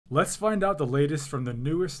Let's find out the latest from the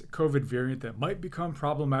newest COVID variant that might become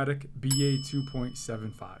problematic,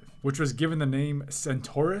 BA.2.75, which was given the name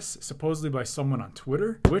Centaurus, supposedly by someone on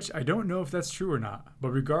Twitter, which I don't know if that's true or not, but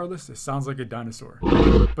regardless, it sounds like a dinosaur.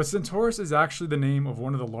 But Centaurus is actually the name of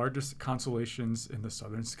one of the largest constellations in the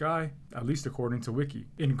southern sky, at least according to Wiki.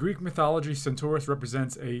 In Greek mythology, Centaurus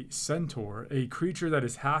represents a centaur, a creature that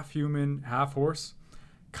is half human, half horse,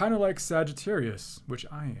 kind of like Sagittarius, which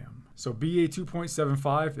I am. So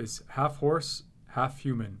BA.2.75 is half horse, half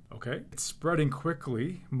human, okay? It's spreading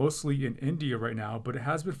quickly, mostly in India right now, but it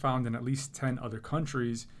has been found in at least 10 other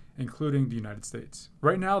countries, including the United States.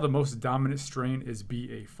 Right now, the most dominant strain is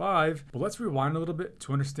BA.5, but let's rewind a little bit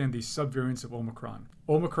to understand these subvariants of Omicron.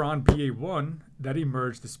 Omicron BA.1, that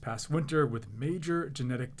emerged this past winter with major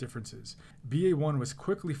genetic differences. BA.1 was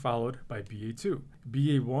quickly followed by BA.2.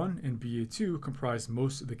 BA.1 and BA.2 comprised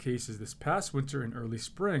most of the cases this past winter and early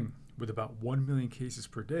spring, with about 1 million cases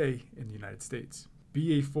per day in the United States.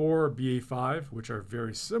 BA.4, BA.5, which are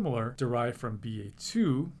very similar, derive from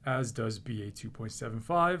BA.2, as does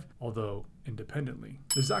BA.2.75, although independently.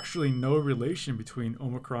 There's actually no relation between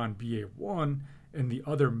Omicron BA.1 and the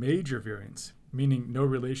other major variants, meaning no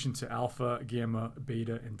relation to alpha, gamma,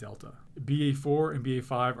 beta, and delta. BA.4 and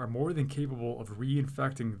BA.5 are more than capable of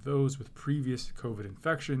reinfecting those with previous COVID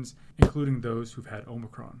infections, including those who've had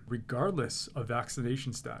Omicron, regardless of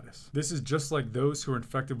vaccination status. This is just like those who are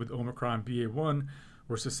infected with Omicron BA.1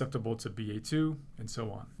 were susceptible to BA.2, and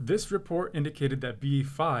so on. This report indicated that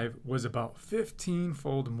BA.5 was about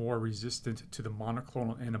 15-fold more resistant to the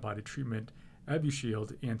monoclonal antibody treatment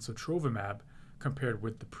Evusheld and sotrovimab compared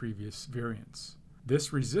with the previous variants.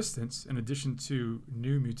 This resistance, in addition to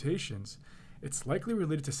new mutations, it's likely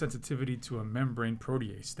related to sensitivity to a membrane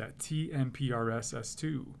protease, that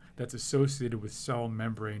TMPRSS2, that's associated with cell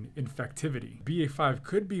membrane infectivity. BA.5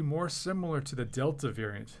 could be more similar to the Delta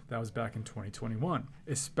variant that was back in 2021,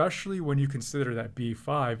 especially when you consider that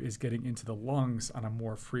BA.5 is getting into the lungs on a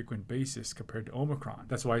more frequent basis compared to Omicron.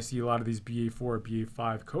 That's why I see a lot of these BA.4,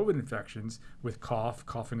 BA.5 COVID infections with cough,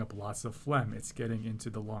 coughing up lots of phlegm. It's getting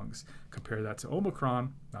into the lungs. Compare that to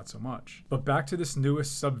Omicron, not so much. But back to this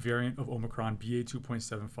newest subvariant of Omicron,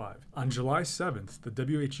 BA.2.75. On July 7th, the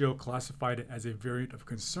WHO classified it as a variant of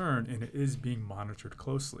concern, and it is being monitored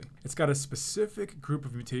closely. It's got a specific group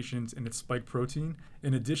of mutations in its spike protein,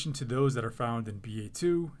 in addition to those that are found in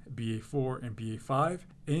BA.2, BA.4, and BA.5,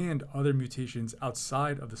 and other mutations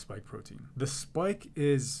outside of the spike protein. The spike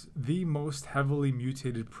is the most heavily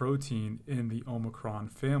mutated protein in the Omicron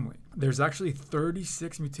family. There's actually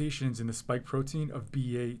 36 mutations in the spike protein of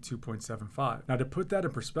BA.2.75. Now, to put that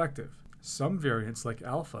in perspective, some variants, like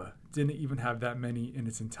alpha, didn't even have that many in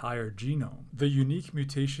its entire genome. The unique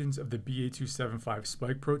mutations of the BA.2.75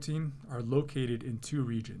 spike protein are located in two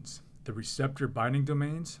regions: the receptor binding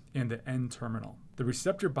domains and the N-terminal. The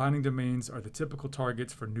receptor binding domains are the typical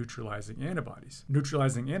targets for neutralizing antibodies.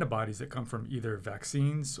 Neutralizing antibodies that come from either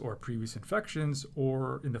vaccines or previous infections,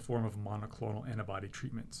 or in the form of monoclonal antibody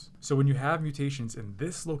treatments. So when you have mutations in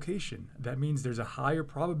this location, that means there's a higher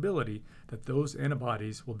probability that those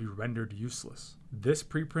antibodies will be rendered useless. This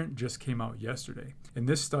preprint just came out yesterday. In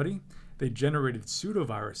this study, they generated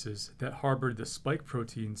pseudoviruses that harbored the spike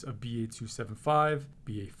proteins of BA.2.75,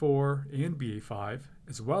 BA.4, and BA.5,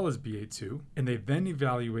 as well as BA.2, and they then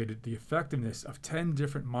evaluated the effectiveness of 10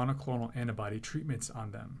 different monoclonal antibody treatments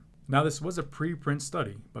on them. Now, this was a preprint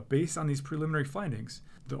study, but based on these preliminary findings,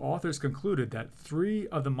 the authors concluded that 3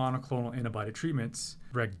 of the monoclonal antibody treatments,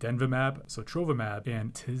 regdenvimab, sotrovimab,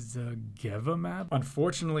 and tizagevimab,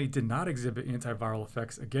 unfortunately did not exhibit antiviral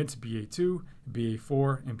effects against BA.2,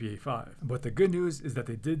 BA.4, and BA.5. But the good news is that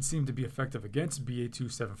they did seem to be effective against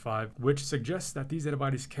BA.2.75, which suggests that these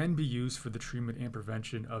antibodies can be used for the treatment and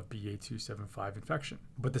prevention of BA.2.75 infection.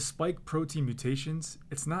 But the spike protein mutations,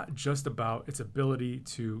 it's not just about its ability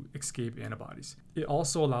to escape antibodies. It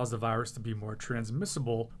also allows the virus to be more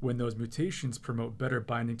transmissible when those mutations promote better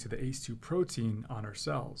binding to the ACE2 protein on our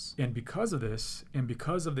cells. And because of this, and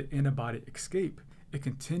because of the antibody escape, it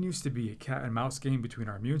continues to be a cat and mouse game between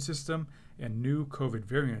our immune system and new COVID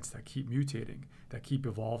variants that keep mutating, that keep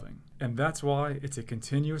evolving. And that's why it's a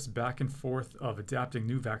continuous back and forth of adapting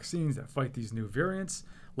new vaccines that fight these new variants,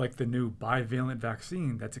 like the new bivalent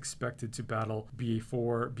vaccine that's expected to battle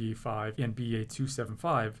BA.4, BA.5, and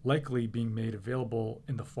BA.2.75, likely being made available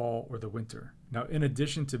in the fall or the winter. Now, in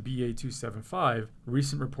addition to BA.2.75,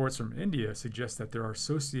 recent reports from India suggest that there are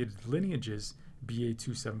associated lineages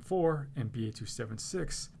BA.2.74 and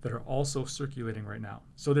BA.2.76 that are also circulating right now.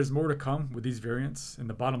 So there's more to come come with these variants, and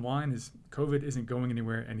the bottom line is COVID isn't going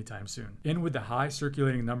anywhere anytime soon. And with the high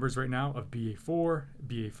circulating numbers right now of BA.4,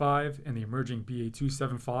 BA.5, and the emerging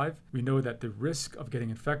BA.2.75, we know that the risk of getting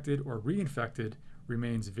infected or reinfected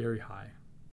remains very high.